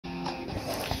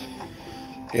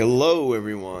Hello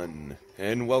everyone,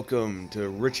 and welcome to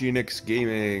Richie Nix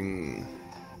Gaming.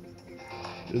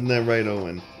 Isn't that right,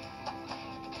 Owen?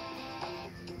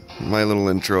 My little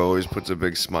intro always puts a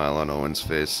big smile on Owen's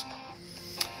face.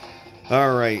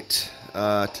 Alright,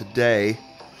 today...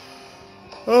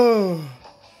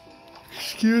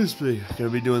 excuse me. Gonna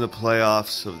be doing the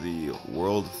playoffs of the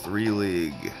World 3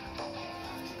 League.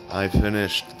 I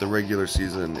finished the regular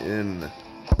season in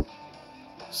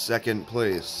second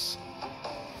place.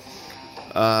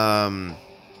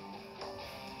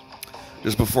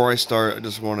 Just before I start, I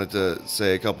just wanted to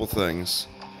say a couple things.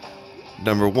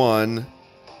 Number one,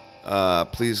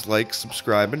 please like,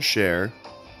 subscribe, and share.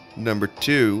 Number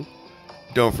two,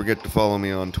 don't forget to follow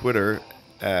me on Twitter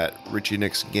at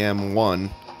RichieNixGam1.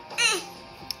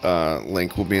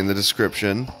 Link will be in the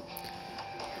description.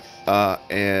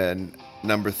 And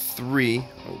number three,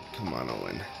 oh, come on,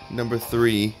 Owen. Number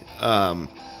three, I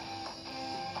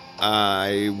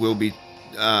will be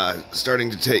starting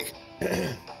to take,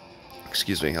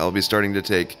 excuse me, I'll be starting to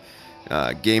take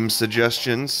game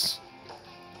suggestions.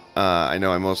 I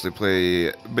know I mostly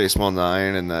play Baseball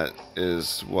 9, and that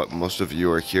is what most of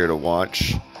you are here to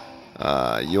watch.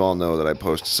 You all know that I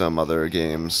post some other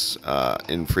games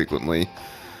infrequently,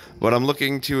 but I'm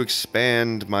looking to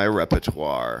expand my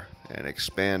repertoire and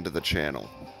expand the channel.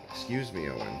 Excuse me,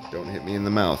 Owen, don't hit me in the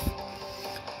mouth.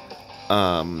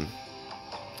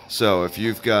 So if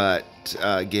you've got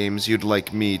games you'd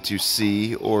like me to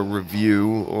see or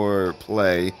review or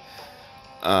play,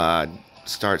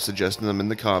 start suggesting them in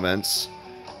the comments.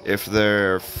 If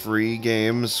they're free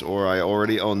games or I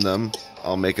already own them,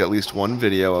 I'll make at least one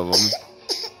video of them.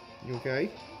 You okay?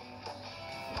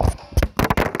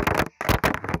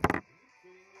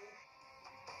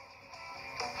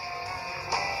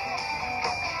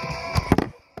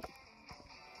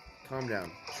 Calm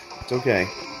down. It's okay.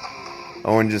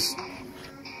 Owen just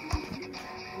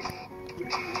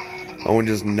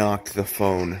knocked the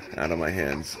phone out of my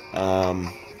hands.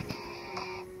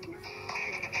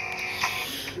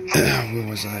 Where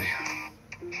was I?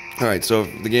 Alright, so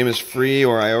if the game is free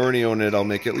or I already own it, I'll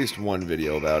make at least one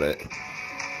video about it.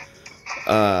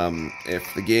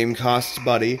 If the game costs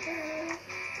money...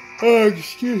 Oh,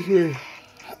 excuse me.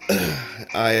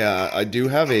 I do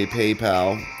have a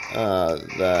PayPal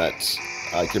that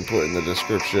I can put in the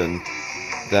description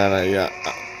that I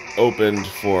opened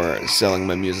for selling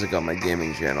my music on my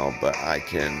gaming channel, but I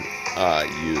can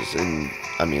use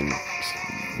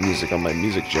music on my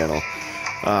music channel.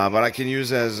 But I can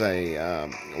use as a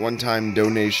one-time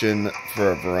donation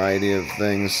for a variety of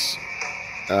things.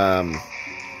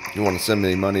 You want to send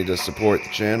me money to support the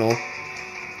channel,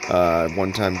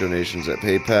 one-time donations at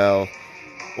PayPal,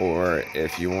 or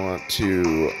if you want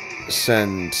to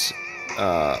send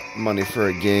money for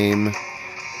a game,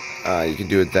 you can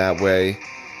do it that way.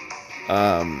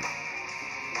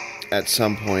 At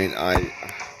some point,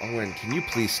 Owen, can you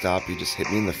please stop? He just hit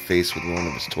me in the face with one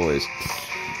of his toys.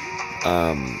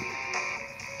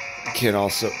 Can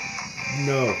also...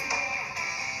 No.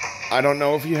 I don't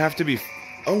know if you have to be...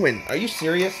 Owen, are you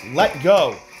serious? Let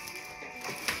go!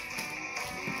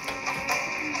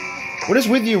 What is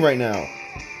with you right now?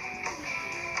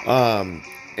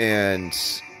 And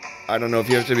I don't know if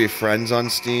you have to be friends on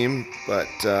Steam, but,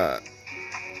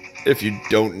 if you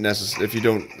don't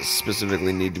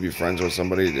specifically need to be friends with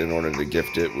somebody in order to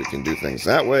gift it, we can do things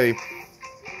that way.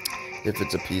 If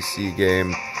it's a PC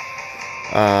game,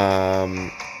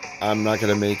 I'm not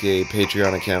going to make a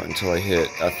Patreon account until I hit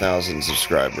 1,000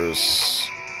 subscribers.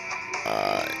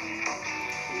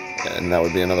 And that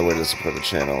would be another way to support the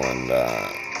channel and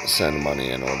send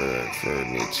money in order for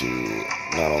me to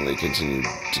not only continue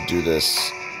to do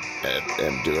this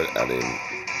and do it at a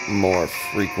more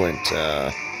frequent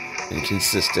and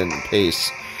consistent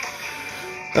pace.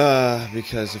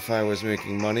 Because if I was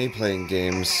making money playing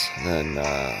games, then,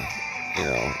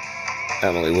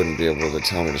 Emily wouldn't be able to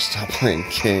tell me to stop playing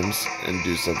games and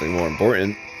do something more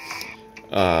important.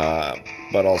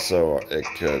 But also, it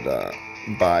could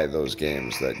buy those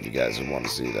games that you guys would want to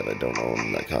see that I don't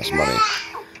own that cost money.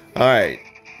 Alright,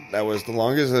 that was the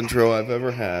longest intro I've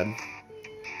ever had.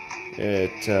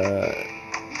 It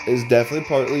is definitely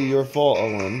partly your fault,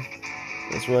 Owen.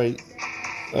 That's right.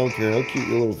 I don't care how cute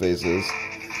your little face is.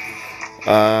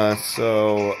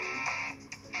 So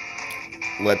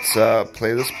let's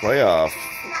play this playoff.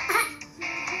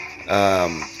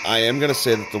 I am going to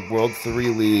say that the World 3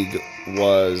 League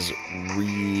was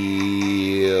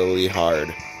really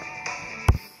hard.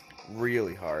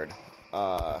 Really hard.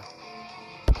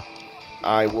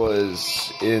 I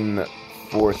was in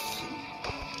fourth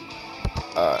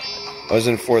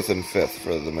and fifth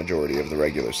for the majority of the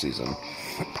regular season.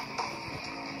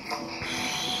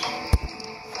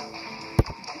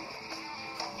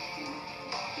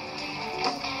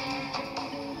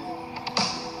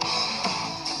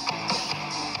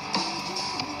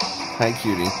 Hi,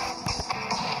 cutie.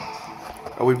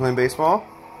 Are we playing baseball?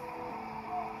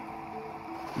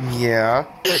 Yeah.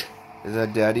 Is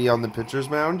that Daddy on the pitcher's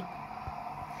mound?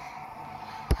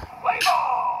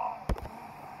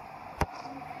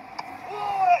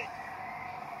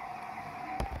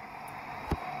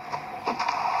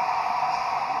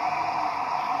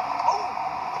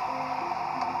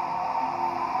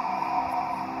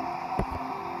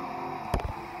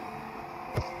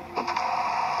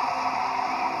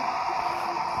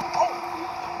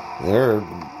 They're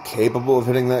capable of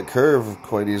hitting that curve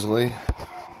quite easily,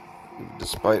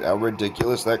 despite how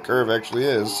ridiculous that curve actually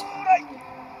is.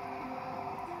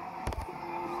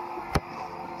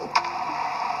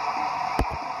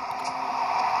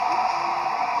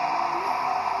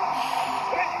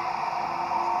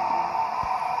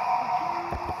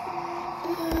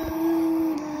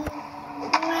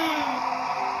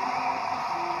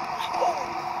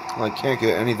 Well, I can't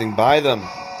get anything by them.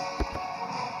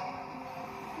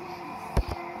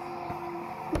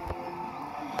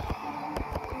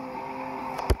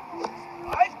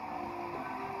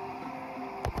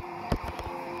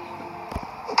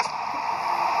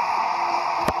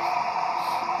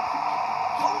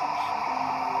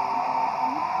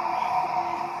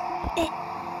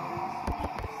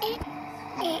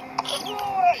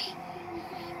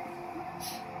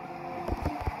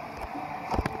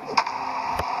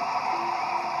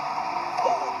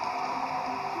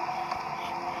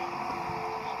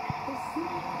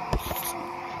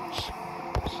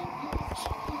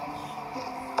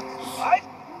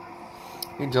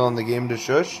 You telling the game to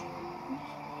shush?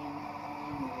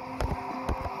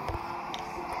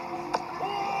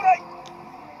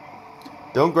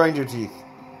 Don't grind your teeth.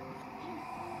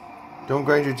 Don't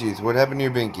grind your teeth. What happened to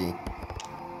your binky?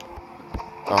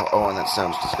 Oh, Owen, that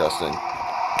sounds disgusting.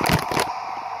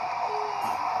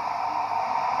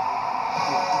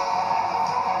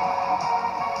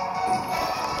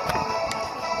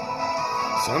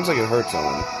 Sounds like it hurts,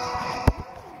 Owen.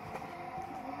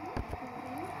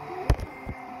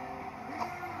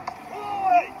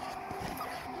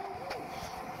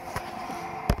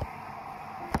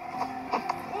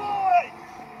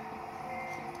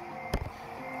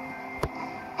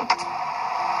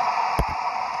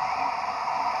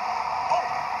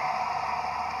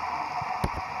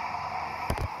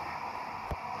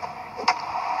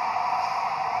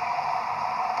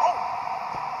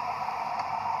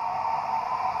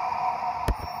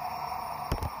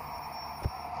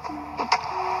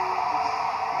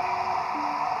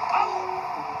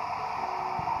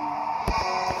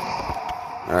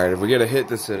 Alright, if we get a hit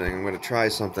this inning, I'm going to try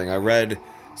something. I read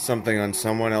something on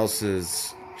someone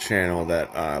else's channel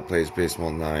that plays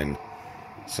Baseball 9.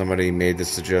 Somebody made the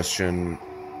suggestion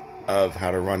of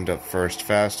how to run to first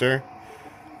faster.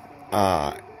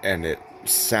 And it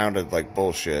sounded like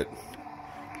bullshit.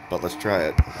 But let's try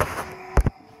it.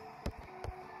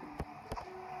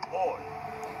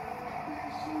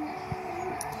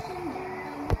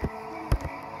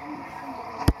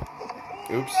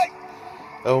 Oops.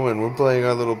 Owen, we're playing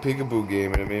our little peekaboo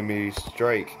game and it made me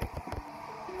strike.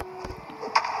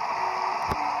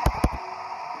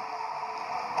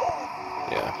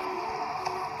 Yeah.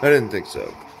 I didn't think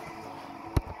so.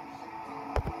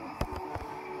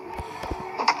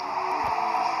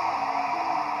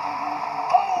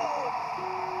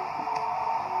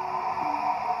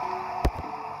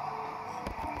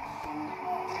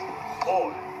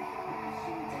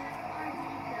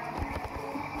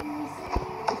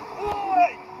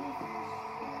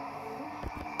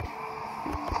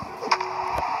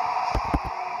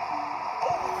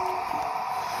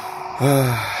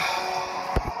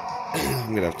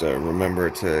 I'm gonna have to remember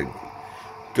to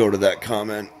go to that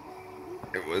comment.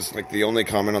 It was like the only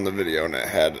comment on the video and it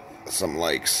had some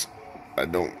likes. I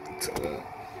don't...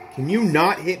 Can you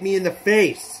not hit me in the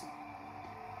face?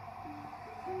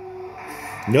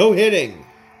 No hitting!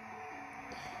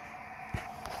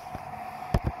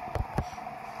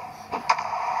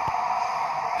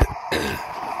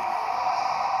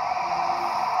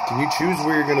 Can you choose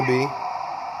where you're gonna be?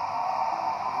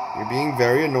 You're being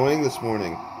very annoying this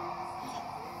morning.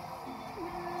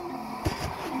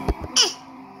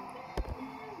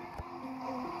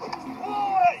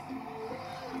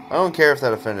 I don't care if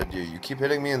that offended you. You keep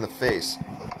hitting me in the face.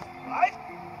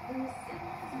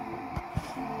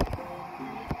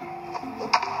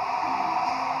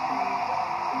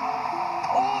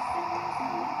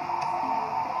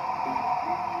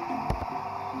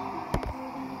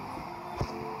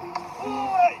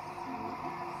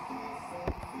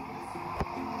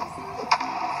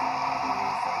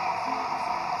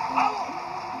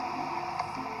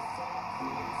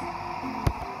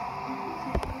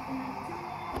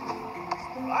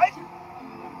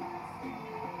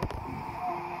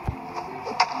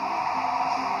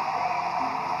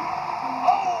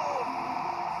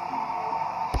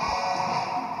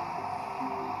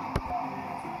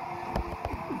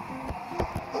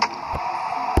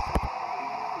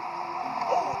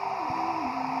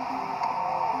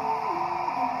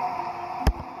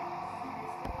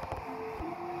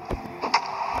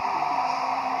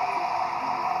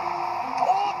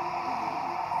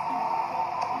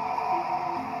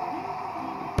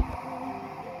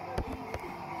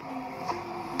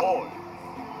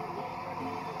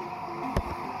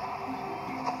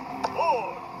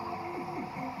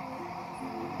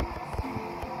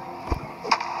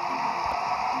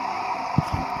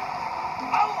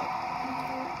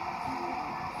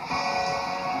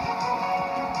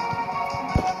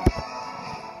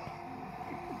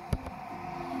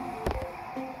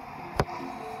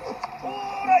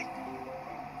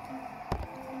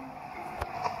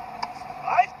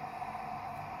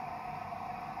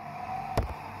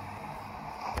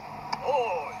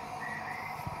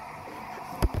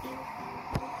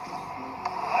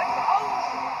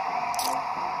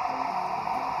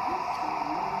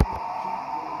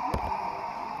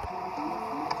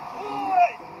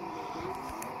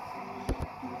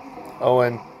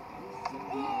 Owen,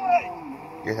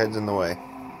 your head's in the way.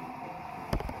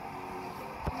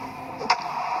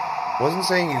 Wasn't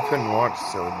saying you couldn't watch,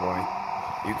 silly boy.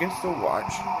 You can still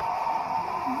watch.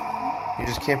 You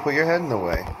just can't put your head in the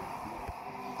way.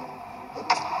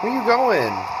 Where you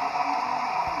going?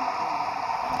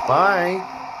 Bye.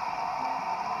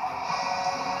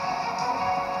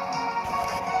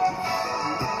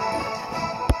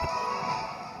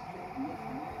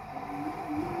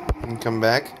 And come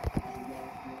back.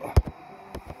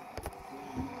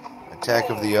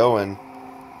 Attack of the Owen.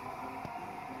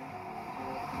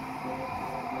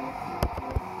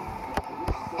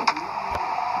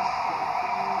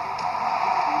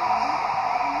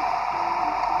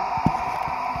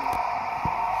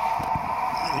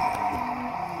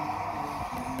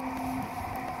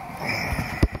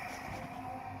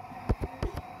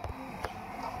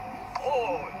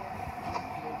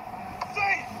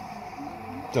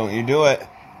 Don't you do it.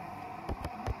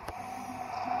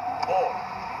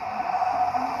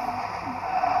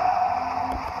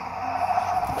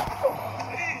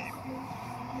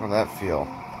 How'd that feel?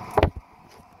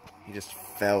 He just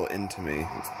fell into me.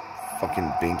 His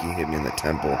fucking binky hit me in the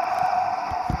temple.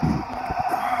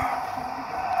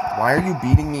 Why are you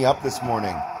beating me up this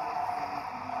morning?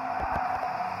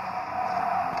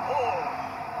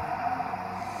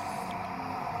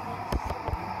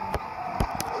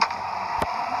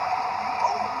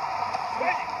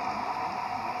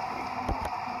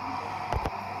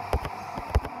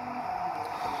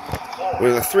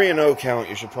 With a 3-0 count,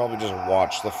 you should probably just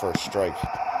watch the first strike.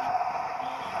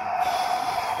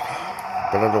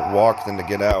 Better to walk than to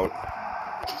get out.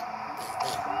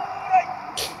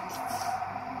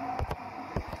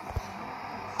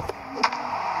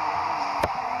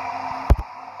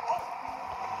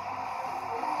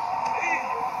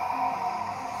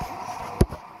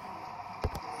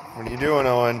 What are you doing,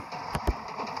 Owen?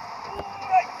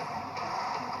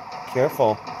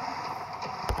 Careful.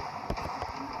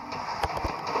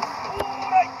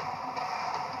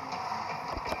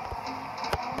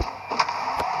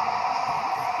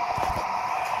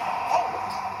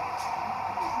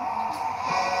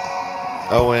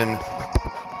 Owen.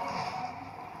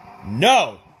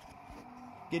 No!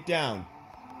 Get down.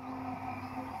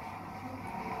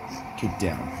 Get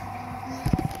down.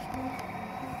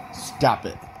 Stop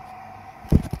it.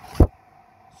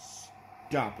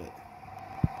 Stop it.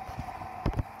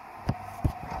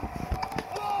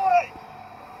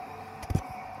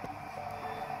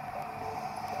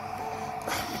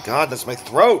 Oh my God, that's my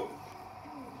throat.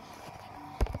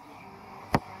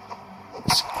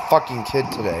 This fucking kid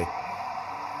today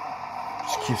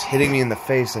just keeps hitting me in the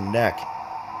face and neck.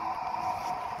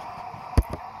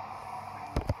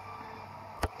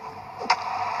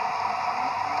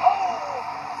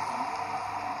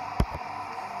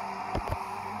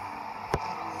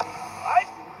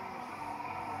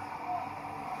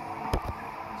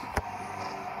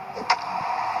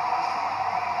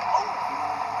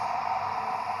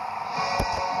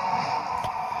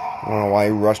 I don't know why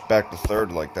he rushed back to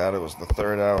third like that. It was the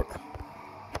third out.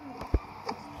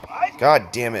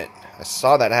 God damn it. I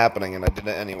saw that happening and I did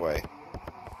it anyway.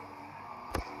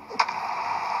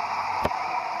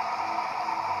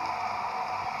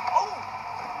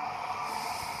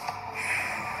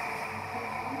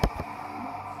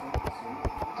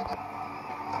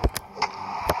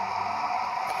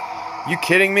 You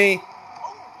kidding me?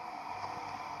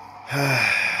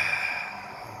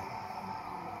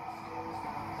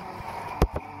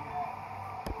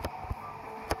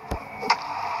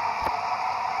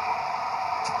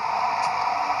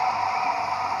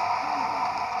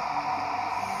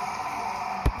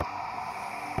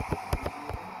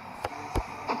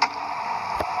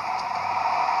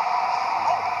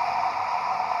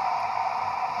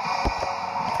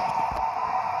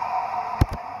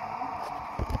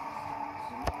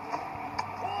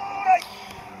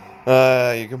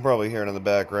 you can probably hear it in the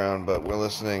background, but we're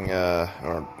listening,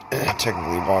 or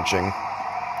technically watching,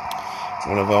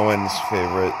 one of Owen's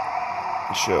favorite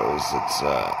shows. It's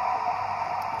a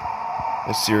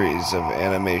series of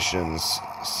animations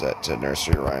set to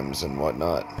nursery rhymes and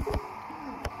whatnot.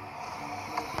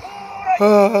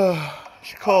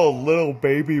 She called Little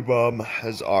Baby Bum,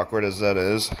 as awkward as that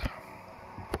is.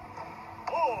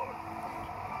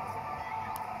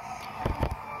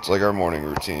 It's like our morning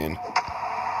routine.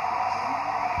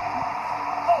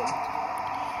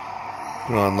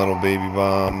 Put on Little Baby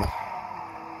Bum.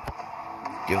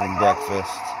 Give him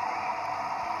breakfast.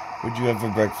 What'd you have for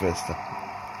breakfast?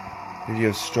 Did you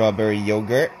have strawberry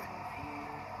yogurt?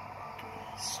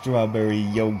 Strawberry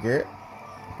yogurt.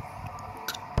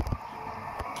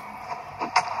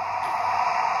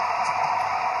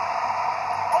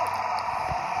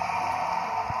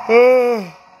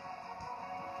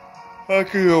 I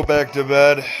could go back to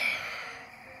bed.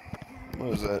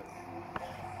 What is that?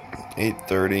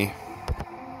 8:30.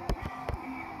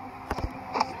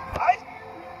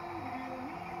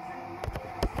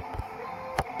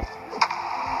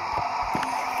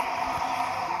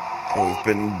 We've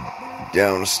been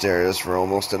downstairs for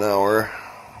almost an hour.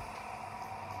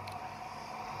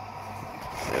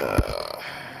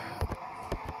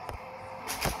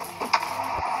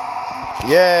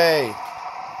 Yay!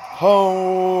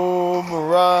 Home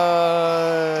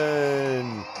run!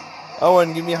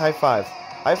 Owen, give me a high five.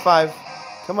 High five.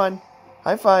 Come on.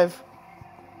 High five.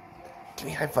 Give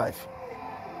me a high five.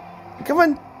 Come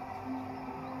on.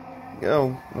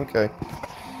 Oh, okay.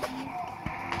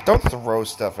 Don't throw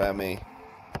stuff at me.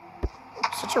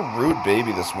 Such a rude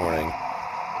baby this morning.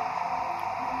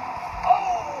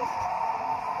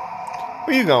 Where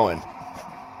are you going?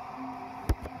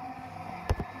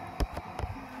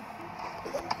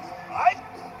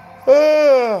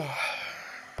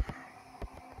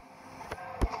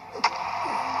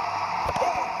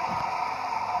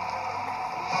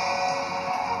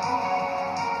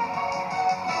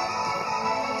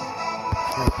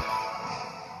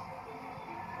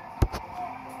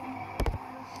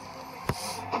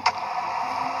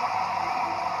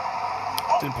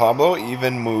 Did Pablo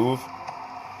even move?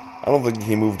 I don't think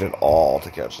he moved at all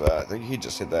to catch that. I think he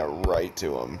just hit that right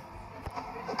to him.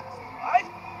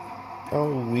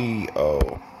 Oh, we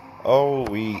oh. Oh,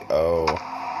 we oh.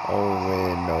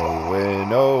 Owen,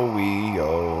 Owen, oh, we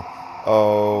oh.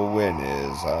 Owen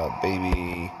is a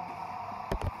baby.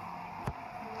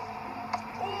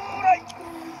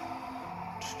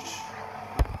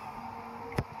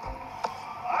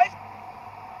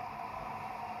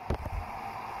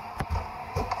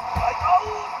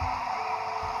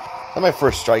 Is that my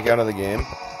first strikeout of the game?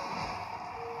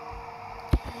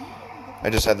 I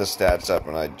just had the stats up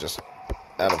and I just,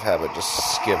 out of habit,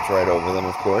 just skipped right over them,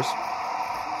 of course.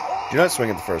 Do not swing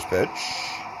at the first pitch.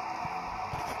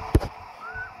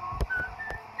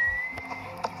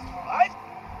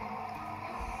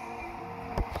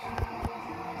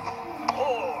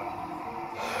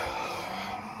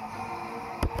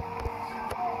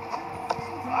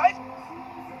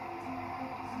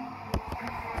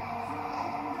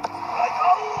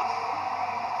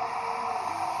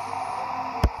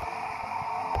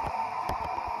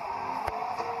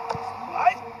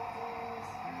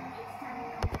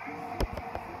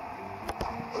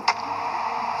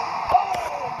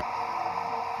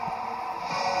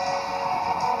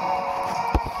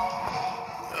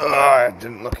 I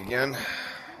didn't look again.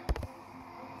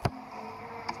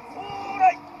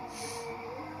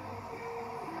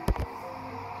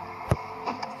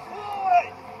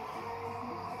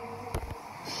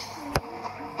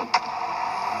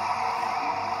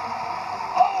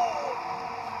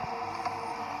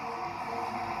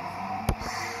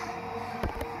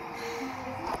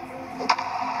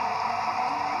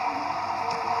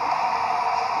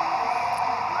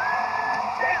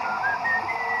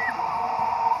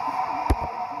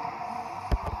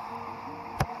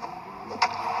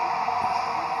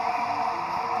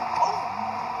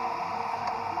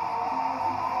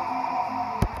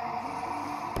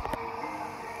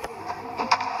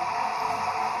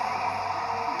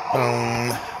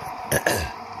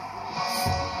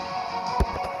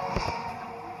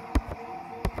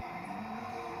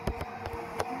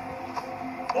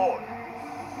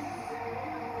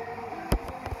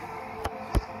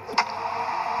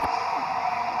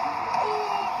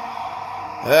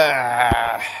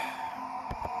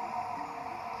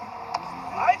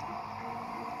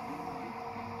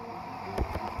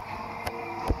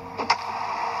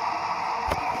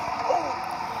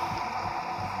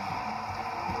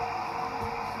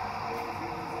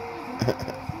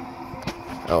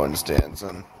 Owen's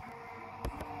dancing.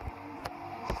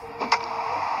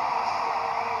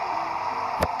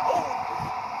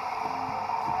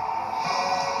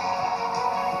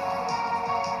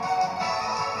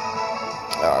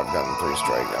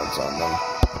 strikeouts on them.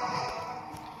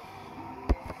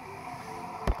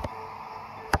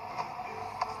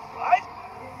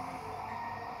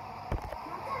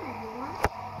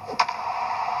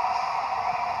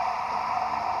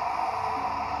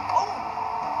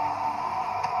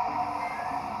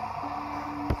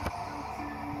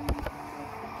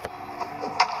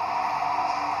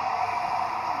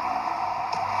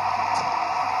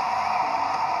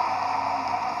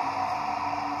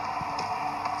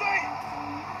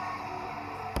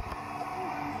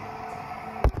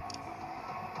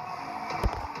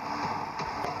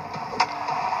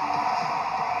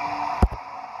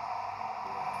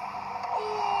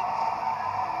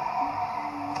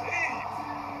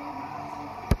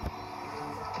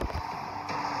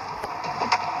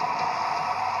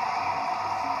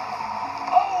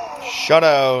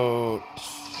 Shutout.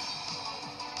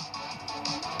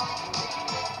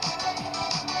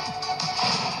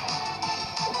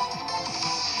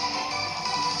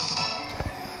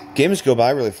 Games go by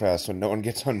really fast when no one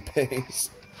gets on base.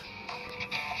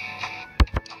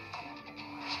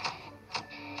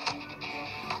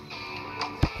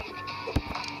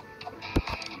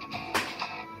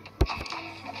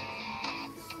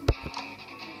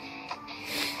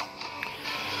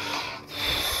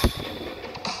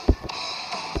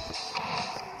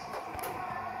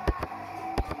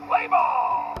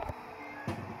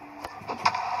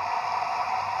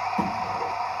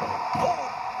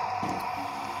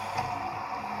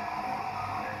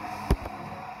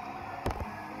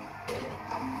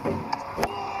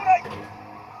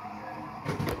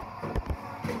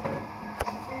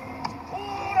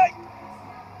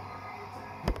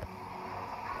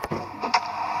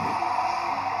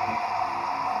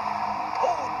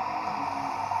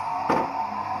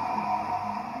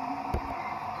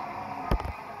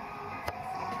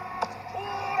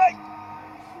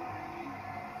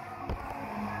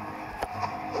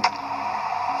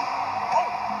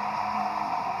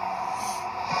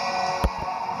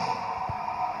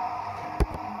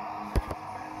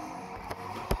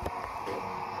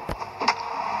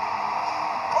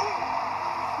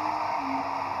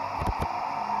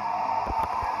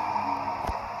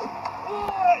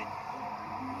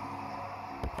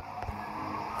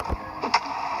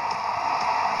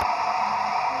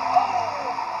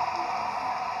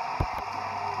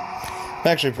 I'm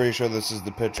actually pretty sure this is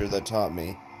the pitcher that taught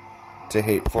me to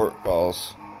hate fork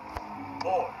balls.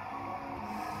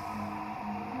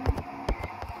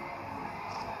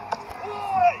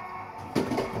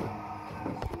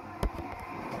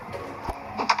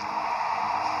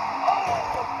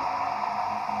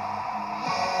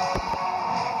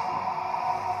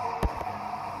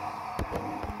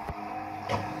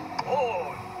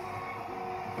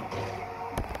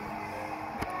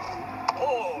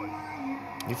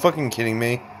 You fucking kidding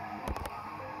me?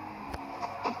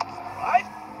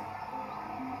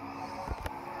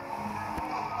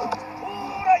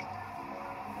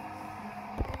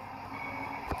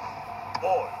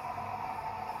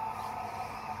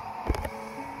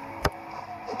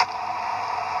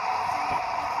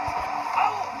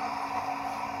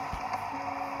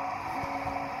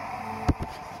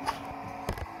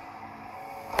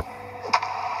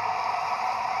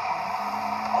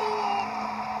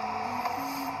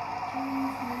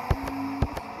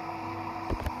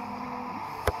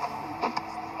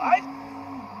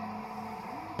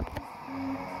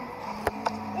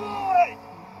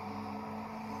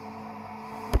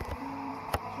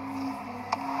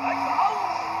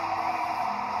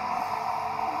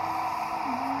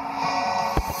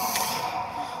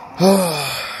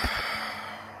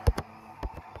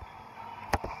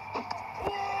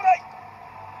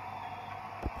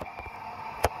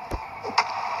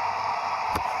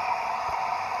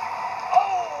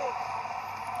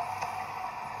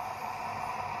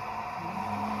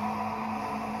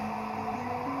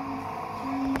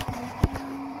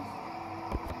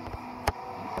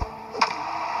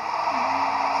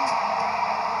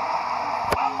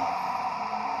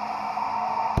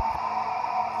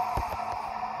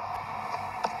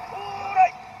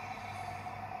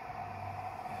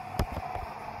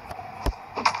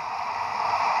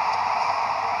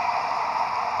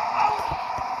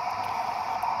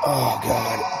 Oh,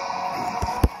 God.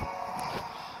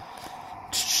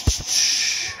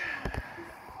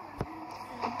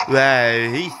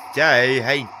 Well, he so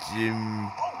hates him.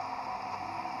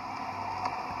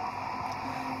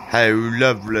 How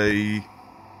lovely.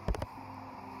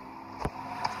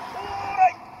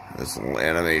 This little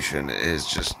animation is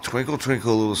just Twinkle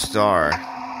Twinkle Little Star.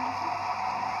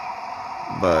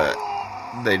 But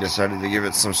they decided to give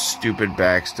it some stupid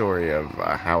backstory of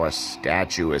how a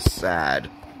statue is sad.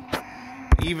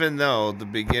 even though the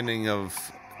beginning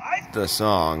of the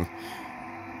song,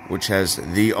 which has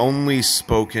the only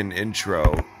spoken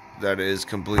intro that is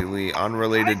completely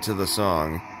unrelated to the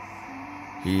song,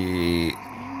 the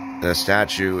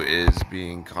statue is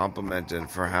being complimented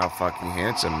for how fucking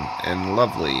handsome and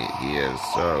lovely he is.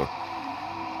 So,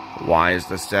 why is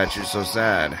the statue so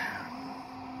sad?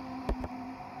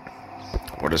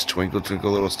 What does Twinkle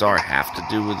Twinkle Little Star have to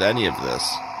do with any of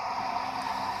this?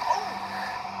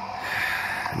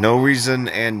 No reason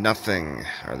and nothing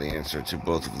are the answer to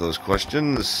both of those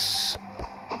questions.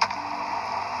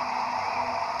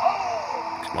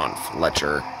 Come on,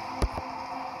 Fletcher.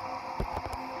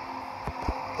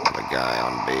 The guy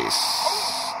on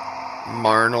base.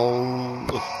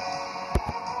 Marnold.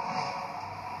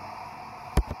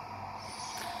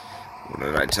 What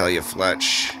did I tell you,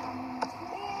 Fletch?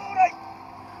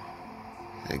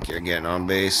 Think you're getting on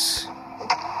base?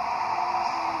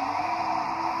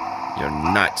 You're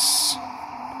nuts.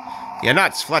 You're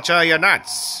nuts, Fletcher, you're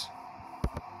nuts.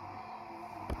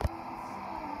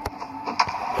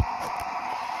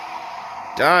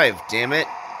 Dive, damn it.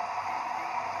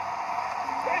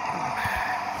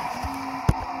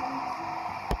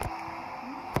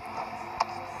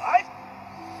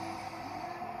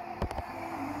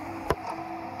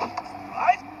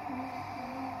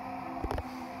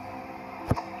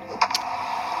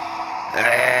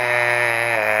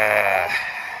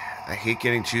 I hate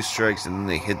getting 2 strikes and then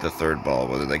they hit the third ball,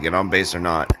 whether they get on base or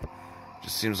not.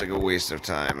 Just seems like a waste of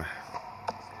time.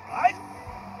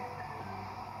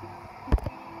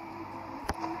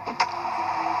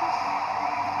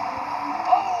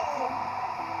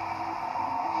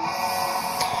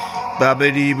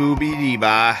 Ba-ba-dee boo-bee-dee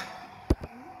ba.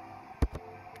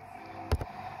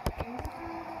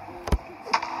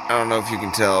 I don't know if you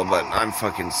can tell, but I'm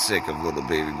fucking sick of Little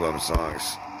Baby Bum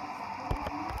songs.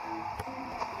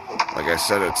 Like I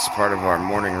said, it's part of our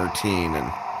morning routine,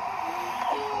 and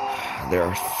there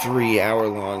are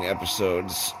 3-hour-long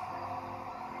episodes,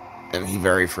 and he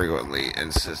very frequently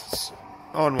insists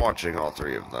on watching all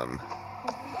 3 of them.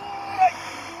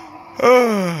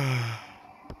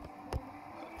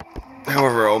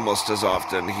 However, almost as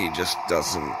often, he just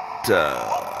doesn't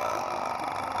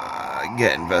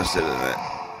get invested in it.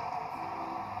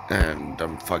 And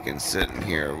I'm fucking sitting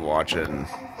here watching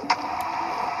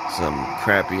some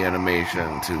crappy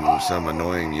animation to some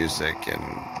annoying music, and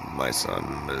my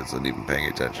son isn't even paying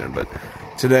attention. But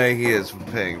today he is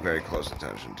paying very close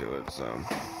attention to it, so.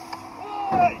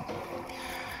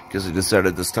 Because he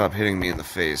decided to stop hitting me in the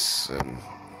face and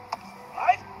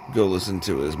go listen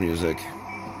to his music.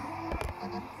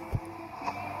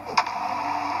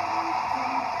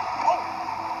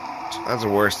 That's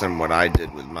worse than what I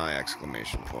did with my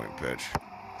exclamation point pitch.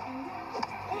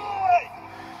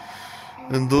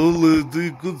 And all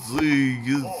they could see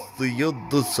is the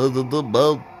other side of the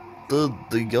mountain,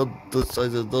 the other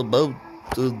side of the mountain,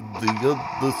 the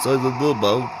other side of the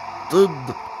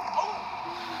mountain.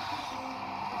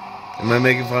 Am I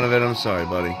making fun of it? I'm sorry,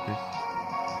 buddy.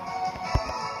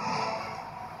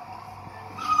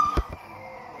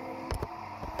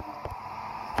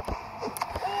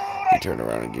 He turned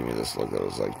around and gave me this look that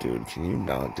was like, dude, can you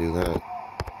not do that?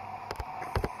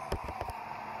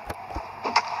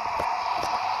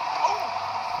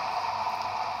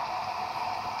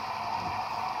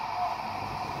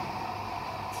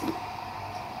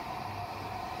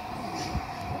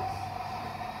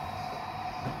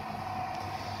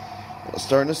 I'll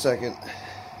start in a second.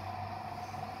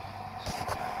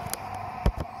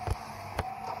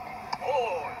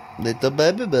 Little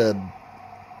baby bub.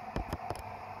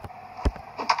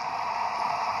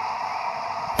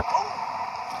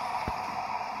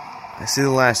 I see the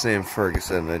last name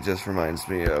Ferguson. It just reminds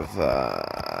me of,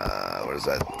 what is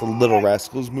that? The Little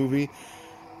Rascals movie?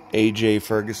 A.J.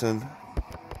 Ferguson.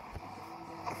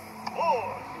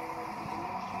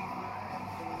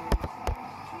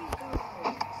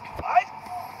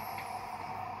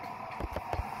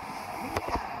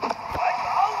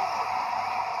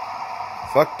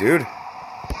 Fuck, dude.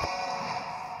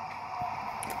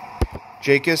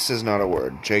 Jacus is not a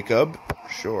word. Jacob?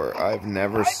 Sure. I've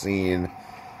never seen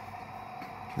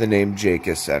the name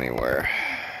Jacus anywhere.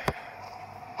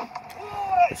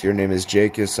 If your name is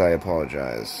Jacus, I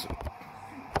apologize.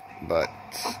 But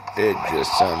it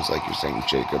just sounds like you're saying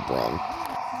Jacob wrong.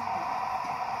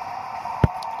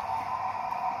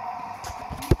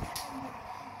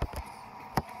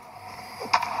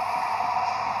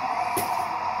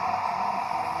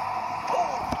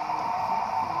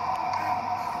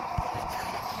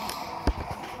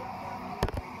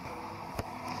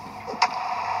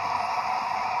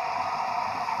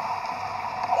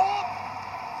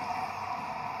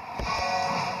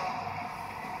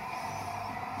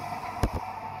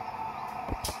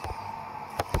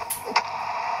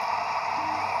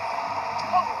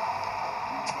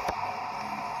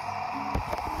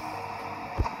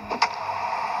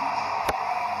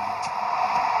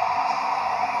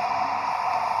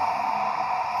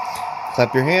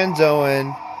 Clap your hands,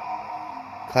 Owen.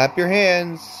 Clap your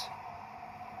hands.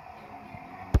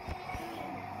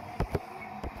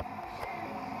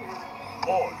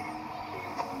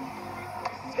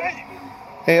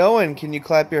 Hey, Owen, can you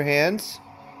clap your hands?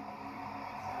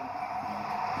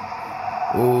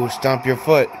 Ooh, stomp your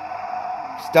foot.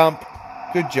 Stomp.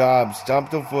 Good job. Stomp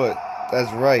the foot.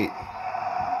 That's right.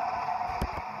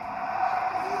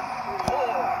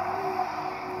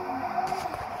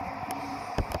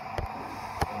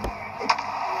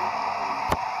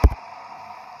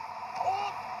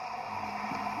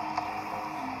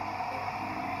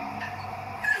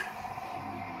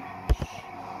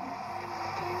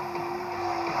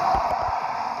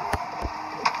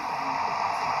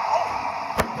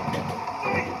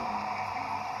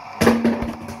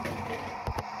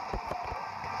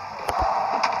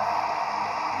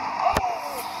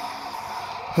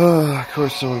 Of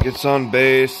course, someone gets on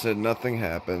base and nothing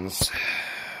happens.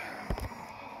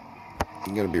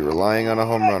 I'm going to be relying on a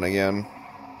home run again.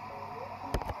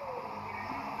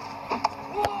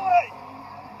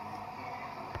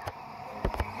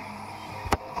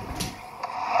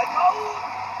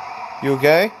 You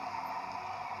okay?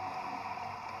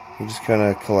 He just kind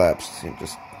of collapsed. He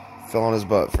just fell on his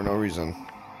butt for no reason.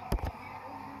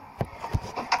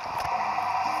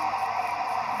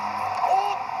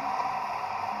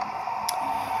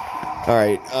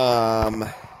 Alright,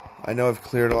 I know I've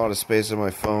cleared a lot of space on my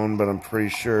phone, but I'm pretty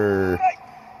sure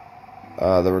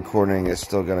the recording is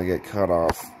still going to get cut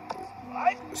off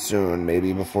soon,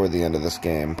 maybe before the end of this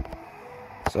game.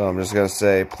 So I'm just going to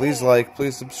say, please like,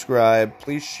 please subscribe,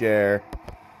 please share.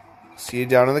 See you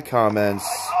down in the comments.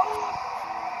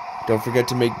 Don't forget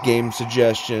to make game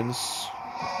suggestions.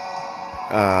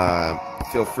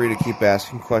 Feel free to keep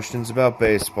asking questions about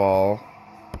baseball.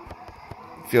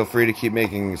 Feel free to keep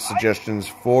making suggestions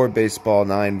for Baseball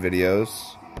 9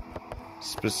 videos,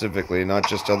 specifically, not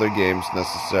just other games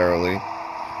necessarily.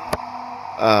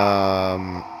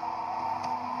 The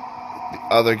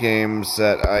other games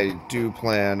that I do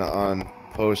plan on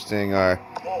posting are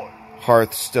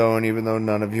Hearthstone, even though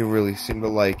none of you really seem to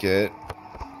like it.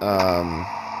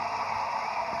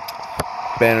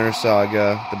 Banner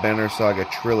Saga, the Banner Saga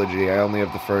trilogy. I only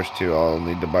have the first two. I'll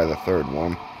need to buy the third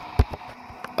one.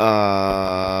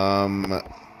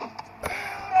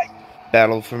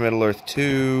 Battle for Middle-earth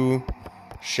 2,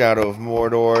 Shadow of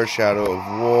Mordor, Shadow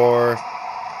of War,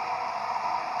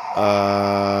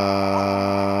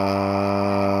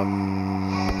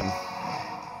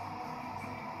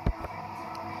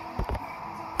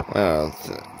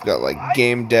 I've got like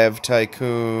Game Dev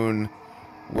Tycoon,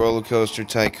 Roller Coaster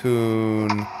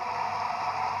Tycoon,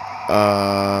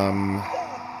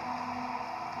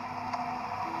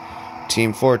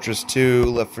 Team Fortress 2,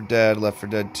 Left 4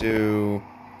 Dead 2.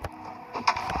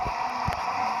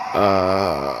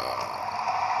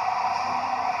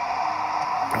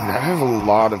 I have a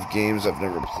lot of games I've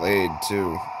never played,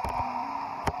 too.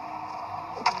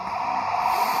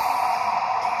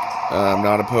 I'm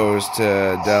not opposed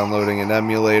to downloading an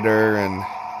emulator and,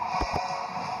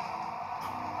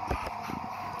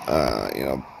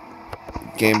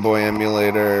 Game Boy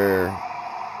emulator,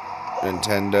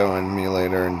 Nintendo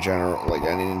emulator in general, like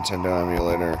any Nintendo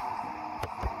emulator.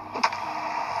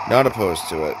 Not opposed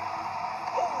to it.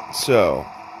 So,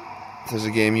 if there's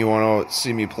a game you want to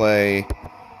see me play,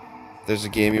 if there's a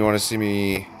game you want to see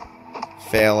me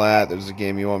fail at, there's a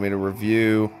game you want me to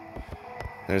review,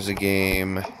 there's a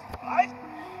game...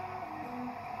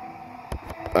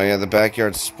 Oh yeah, the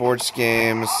Backyard Sports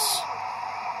games.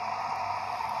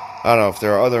 I don't know if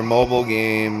there are other mobile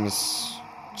games.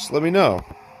 Just let me know.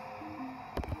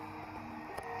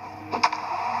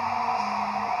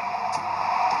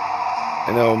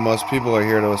 I know most people are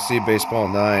here to see Baseball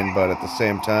 9, but at the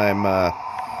same time,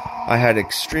 I had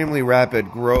extremely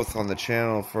rapid growth on the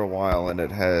channel for a while, and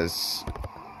it has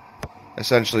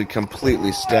essentially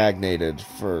completely stagnated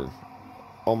for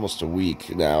almost a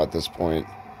week now at this point.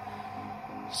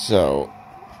 So,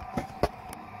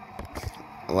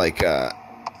 like,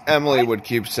 Emily would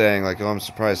keep saying, like, oh, I'm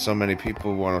surprised so many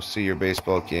people want to see your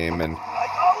baseball game, and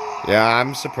yeah,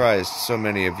 I'm surprised so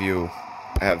many of you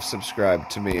have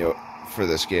subscribed to me for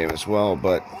this game as well,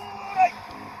 but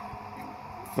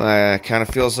it kind of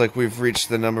feels like we've reached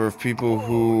the number of people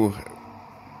who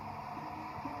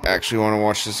actually want to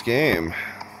watch this game.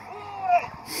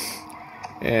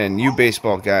 And you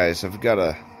baseball guys have got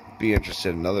to be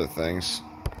interested in other things.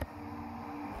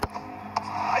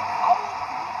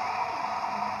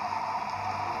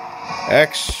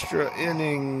 Extra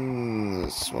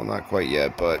innings. Well, not quite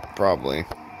yet, but probably.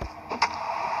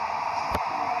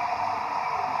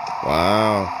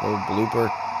 Wow, little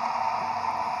blooper.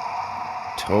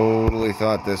 Totally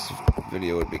thought this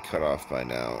video would be cut off by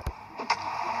now.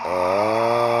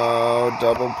 Oh,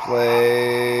 double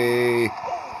play.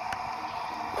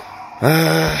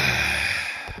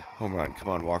 Home run. Come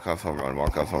on, walk off home run.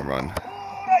 Walk off home run.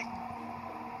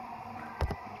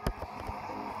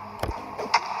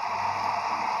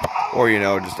 Or, you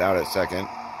know, just out at second.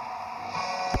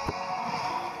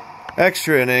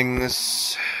 Extra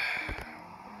innings.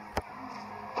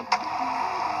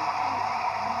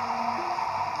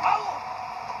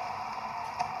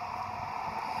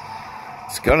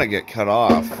 It's gonna get cut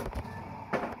off.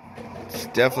 It's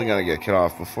definitely gonna get cut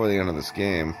off before the end of this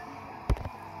game.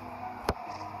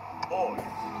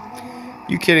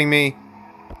 You kidding me?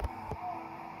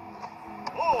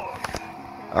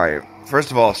 Alright,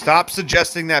 first of all, stop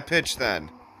suggesting that pitch then.